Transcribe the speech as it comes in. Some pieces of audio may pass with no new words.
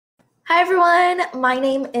Hi everyone, my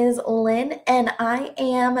name is Lynn and I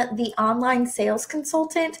am the online sales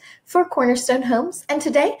consultant for Cornerstone Homes, and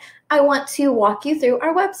today I want to walk you through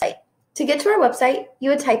our website. To get to our website, you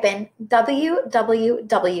would type in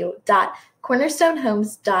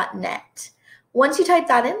www.cornerstonehomes.net. Once you type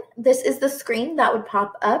that in, this is the screen that would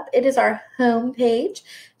pop up. It is our home page.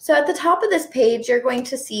 So at the top of this page, you're going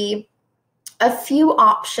to see a few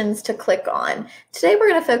options to click on. Today we're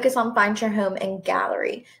going to focus on Find Your Home and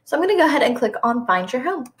Gallery. So I'm going to go ahead and click on Find Your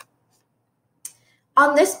Home.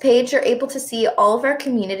 On this page, you're able to see all of our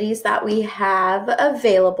communities that we have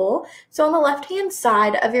available. So on the left-hand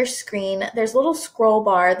side of your screen, there's a little scroll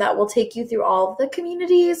bar that will take you through all of the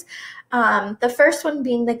communities. The first one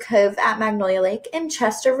being the Cove at Magnolia Lake in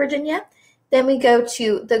Chester, Virginia. Then we go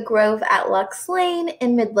to the Grove at Lux Lane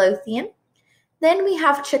in Midlothian. Then we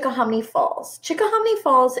have Chickahominy Falls. Chickahominy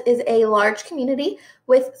Falls is a large community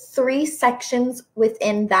with 3 sections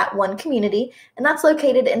within that one community, and that's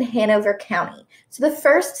located in Hanover County. So the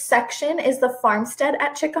first section is the farmstead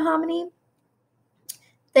at Chickahominy.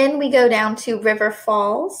 Then we go down to River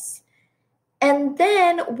Falls, and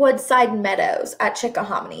then Woodside Meadows at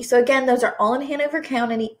Chickahominy. So again, those are all in Hanover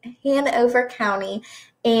County, and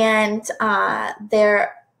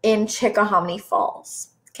they're in Chickahominy Falls.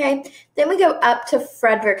 Okay, then we go up to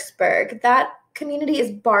Fredericksburg. That community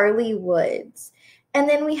is Barley Woods. And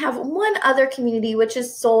then we have one other community which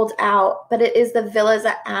is sold out, but it is the Villas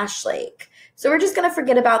at Ash Lake. So we're just going to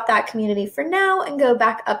forget about that community for now and go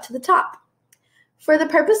back up to the top. For the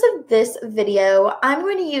purpose of this video, I'm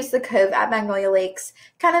going to use the Cove at Magnolia Lakes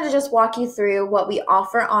kind of to just walk you through what we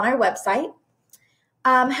offer on our website.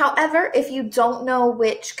 However, if you don't know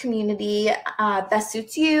which community best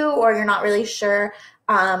suits you, or you're not really sure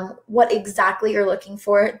what exactly you're looking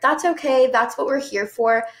for, that's okay. That's what we're here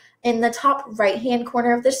for. In the top right-hand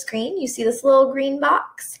corner of the screen, you see this little green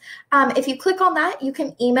box. If you click on that, you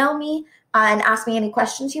can email me and ask me any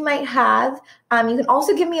questions you might have. You can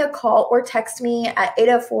also give me a call or text me at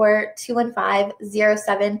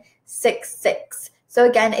 804-215-0766. So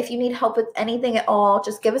again, if you need help with anything at all,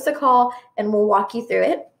 just give us a call and we'll walk you through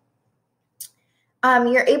it.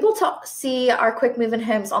 You're able to see our quick move-in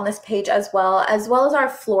homes on this page as well as our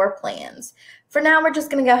floor plans. For now, we're just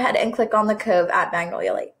going to go ahead and click on the Cove at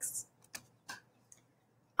Magnolia Lakes.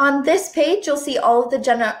 On this page, you'll see all of the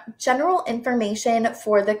general information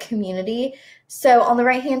for the community. So on the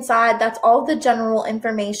right-hand side, that's all the general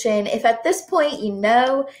information. If at this point you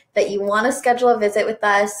know that you want to schedule a visit with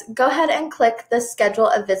us, go ahead and click the Schedule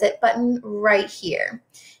a Visit button right here.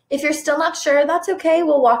 If you're still not sure, that's okay.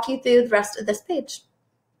 We'll walk you through the rest of this page.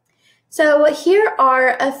 So here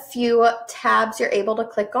are a few tabs you're able to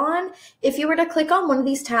click on. If you were to click on one of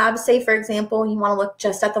these tabs, say for example, you want to look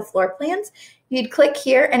just at the floor plans, you'd click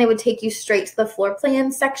here and it would take you straight to the floor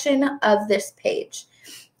plan section of this page.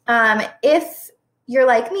 If you're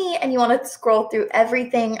like me and you want to scroll through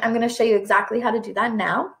everything, I'm going to show you exactly how to do that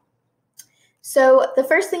now. So the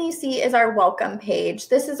first thing you see is our welcome page.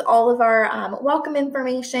 This is all of our welcome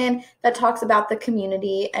information that talks about the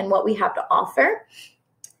community and what we have to offer.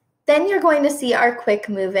 Then you're going to see our quick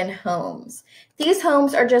move-in homes. These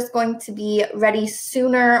homes are just going to be ready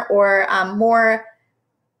sooner or more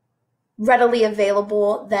readily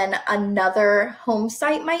available than another home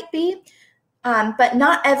site might be. But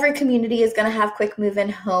not every community is going to have quick move-in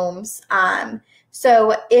homes.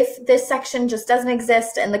 So if this section just doesn't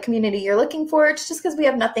exist in the community you're looking for, it's just because we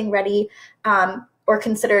have nothing ready or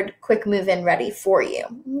considered quick move-in ready for you,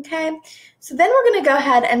 okay? So then we're going to go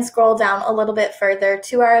ahead and scroll down a little bit further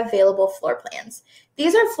to our available floor plans.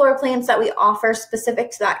 These are floor plans that we offer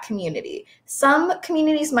specific to that community. Some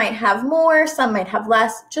communities might have more, some might have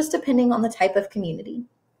less, just depending on the type of community.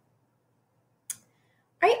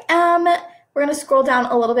 All right, we're going to scroll down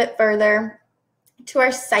a little bit further to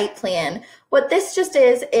our site plan. What this just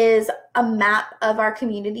is a map of our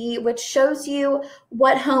community, which shows you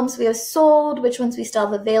what homes we have sold, which ones we still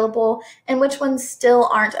have available, and which ones still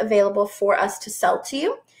aren't available for us to sell to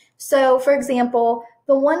you. So for example,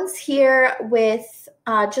 the ones here with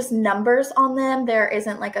just numbers on them, there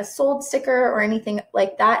isn't like a sold sticker or anything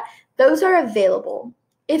like that, those are available.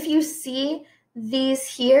 If you see these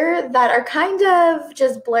here that are kind of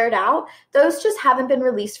just blurred out, those just haven't been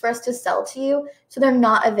released for us to sell to you, so they're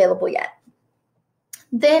not available yet.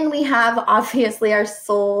 Then we have obviously our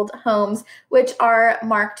sold homes, which are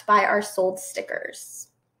marked by our sold stickers.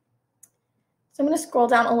 So I'm going to scroll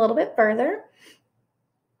down a little bit further.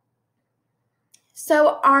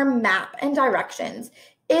 So our map and directions.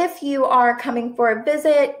 If you are coming for a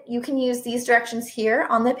visit, you can use these directions here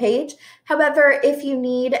on the page. However, if you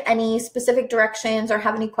need any specific directions or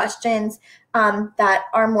have any questions that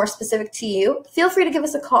are more specific to you, feel free to give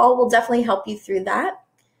us a call. We'll definitely help you through that.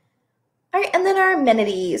 All right, and then our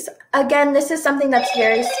amenities. Again, this is something that's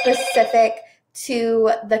very specific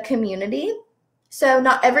to the community. So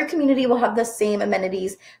not every community will have the same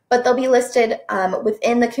amenities, but they'll be listed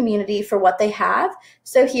within the community for what they have.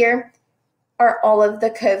 So here are all of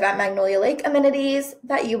the Cove at Magnolia Lake amenities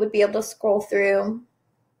that you would be able to scroll through.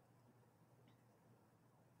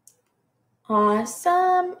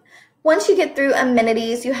 Awesome. Once you get through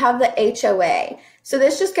amenities, you have the HOA. So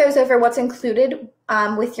this just goes over what's included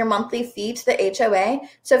with your monthly fee to the HOA.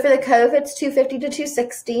 So for the Cove, it's $250 to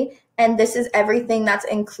 $260, and this is everything that's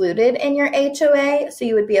included in your HOA, so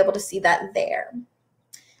you would be able to see that there.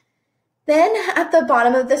 Then at the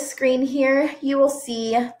bottom of the screen here, you will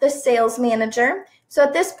see the sales manager. So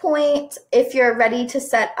at this point, if you're ready to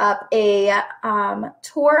set up a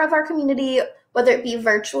tour of our community, whether it be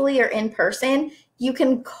virtually or in person, you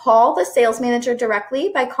can call the sales manager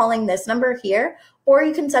directly by calling this number here, or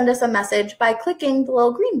you can send us a message by clicking the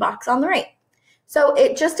little green box on the right. So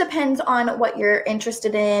it just depends on what you're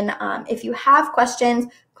interested in. If you have questions,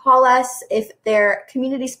 call us. If they're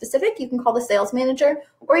community specific, you can call the sales manager,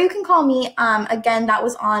 or you can call me. Again, that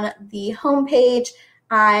was on the homepage.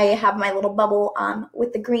 I have my little bubble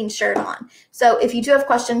with the green shirt on. So if you do have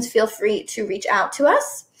questions, feel free to reach out to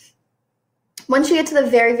us. Once you get to the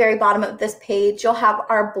very, very bottom of this page, you'll have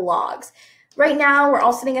our blogs. Right now, we're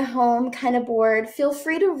all sitting at home, kind of bored. Feel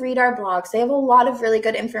free to read our blogs. They have a lot of really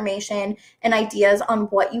good information and ideas on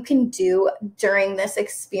what you can do during this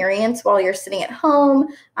experience while you're sitting at home,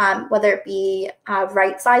 whether it be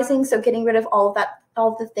right sizing, so getting rid of all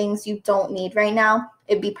of the things you don't need right now.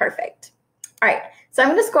 It'd be perfect. All right, so I'm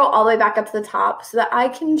going to scroll all the way back up to the top so that I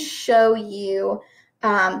can show you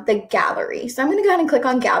the gallery. So I'm going to go ahead and click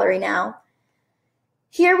on gallery now.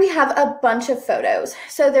 Here we have a bunch of photos.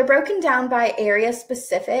 So they're broken down by area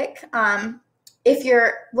specific. If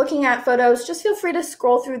you're looking at photos, just feel free to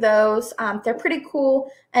scroll through those. They're pretty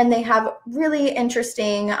cool, and they have really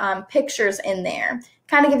interesting pictures in there.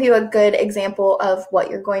 Kind of give you a good example of what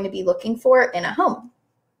you're going to be looking for in a home.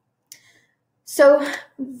 So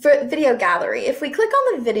video gallery, if we click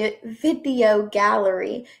on the video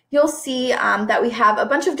gallery, you'll see that we have a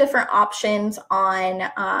bunch of different options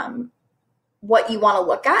on what you want to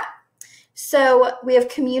look at. So we have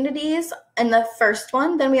communities in the first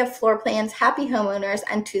one, then we have floor plans, happy homeowners,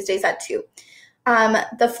 and Tuesdays at 2.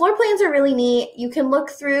 The floor plans are really neat. You can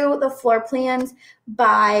look through the floor plans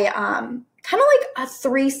by kind of like a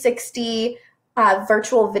 360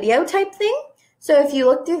 virtual video type thing. So if you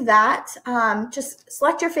look through that, just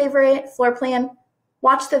select your favorite floor plan,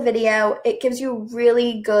 watch the video. It gives you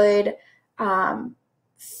really good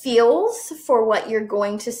feels for what you're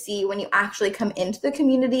going to see when you actually come into the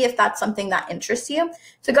community, if that's something that interests you.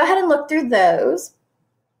 So go ahead and look through those.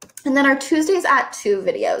 And then our Tuesdays at 2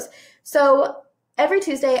 videos. So every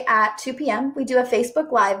Tuesday at 2 p.m., we do a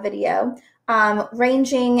Facebook Live video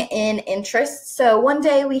ranging in interests. So one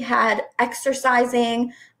day we had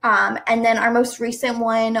exercising, and then our most recent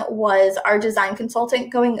one was our design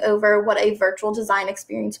consultant going over what a virtual design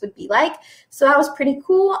experience would be like. So that was pretty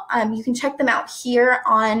cool. You can check them out here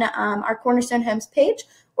on our Cornerstone Homes page,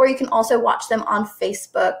 or you can also watch them on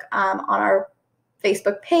Facebook on our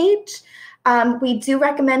Facebook page. We do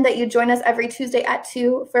recommend that you join us every Tuesday at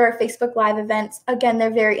 2 for our Facebook Live events. Again, they're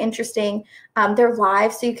very interesting. They're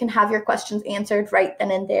live, so you can have your questions answered right then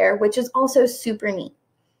and there, which is also super neat.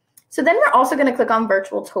 So then we're also going to click on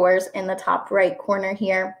virtual tours in the top right corner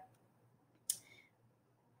here.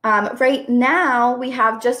 Right now, we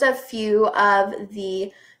have just a few of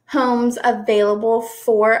the homes available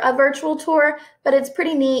for a virtual tour, but it's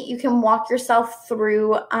pretty neat. You can walk yourself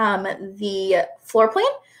through the floor plan,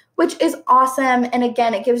 which is awesome. And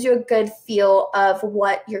again, it gives you a good feel of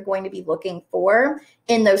what you're going to be looking for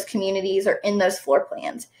in those communities or in those floor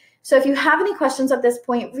plans. So if you have any questions at this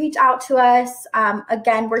point, reach out to us.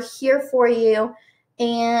 Again, we're here for you.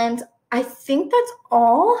 And I think that's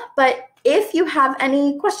all. But if you have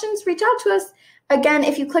any questions, reach out to us. Again,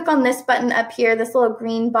 if you click on this button up here, this little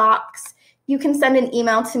green box, you can send an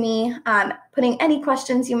email to me, putting any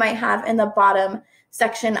questions you might have in the bottom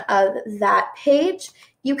section of that page.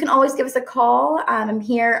 You can always give us a call. I'm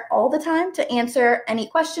here all the time to answer any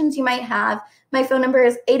questions you might have. My phone number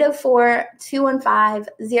is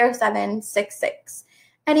 804-215-0766.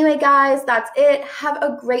 Anyway, guys, that's it. Have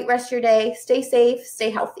a great rest of your day. Stay safe,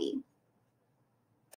 stay healthy.